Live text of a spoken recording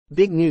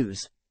Big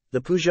news.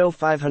 The Peugeot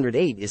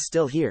 508 is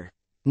still here.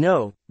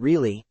 No,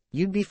 really,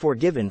 you'd be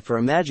forgiven for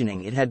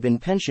imagining it had been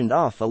pensioned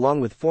off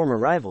along with former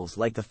rivals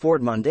like the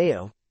Ford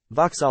Mondeo,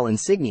 Vauxhall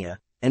Insignia,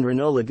 and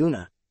Renault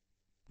Laguna.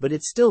 But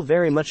it's still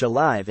very much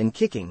alive and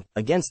kicking,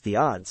 against the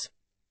odds.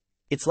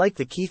 It's like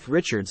the Keith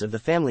Richards of the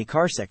family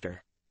car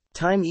sector.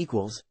 Time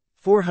equals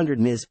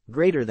 400 ms,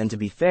 greater than. To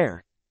be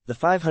fair, the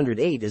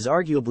 508 is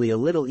arguably a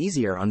little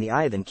easier on the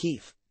eye than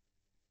Keef.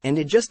 And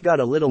it just got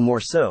a little more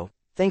so,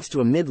 thanks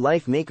to a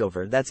mid-life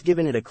makeover that's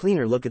given it a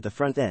cleaner look at the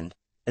front end,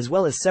 as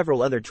well as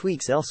several other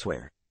tweaks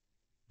elsewhere.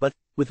 But,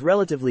 with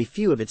relatively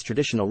few of its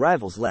traditional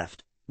rivals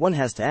left, one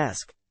has to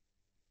ask,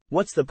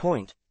 what's the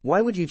point?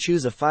 Why would you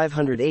choose a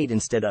 508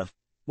 instead of,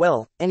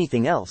 well,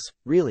 anything else,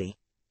 really?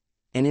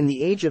 And in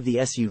the age of the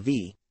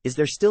SUV, is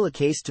there still a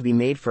case to be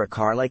made for a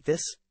car like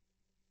this?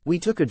 We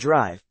took a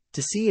drive,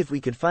 to see if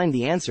we could find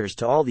the answers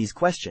to all these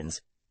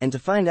questions, and to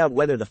find out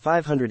whether the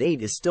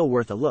 508 is still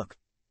worth a look.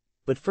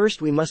 But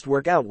first we must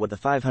work out what the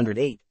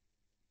 508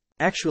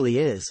 actually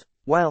is.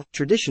 While,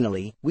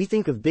 traditionally, we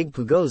think of big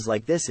Peugeots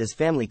like this as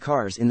family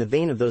cars in the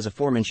vein of those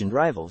aforementioned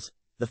rivals,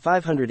 the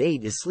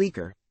 508 is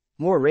sleeker,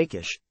 more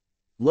rakish,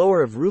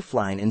 lower of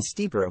roofline and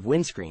steeper of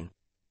windscreen.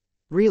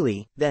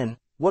 Really, then,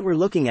 what we're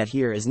looking at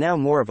here is now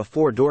more of a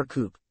four-door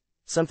coupe,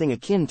 something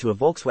akin to a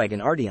Volkswagen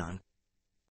Arteon.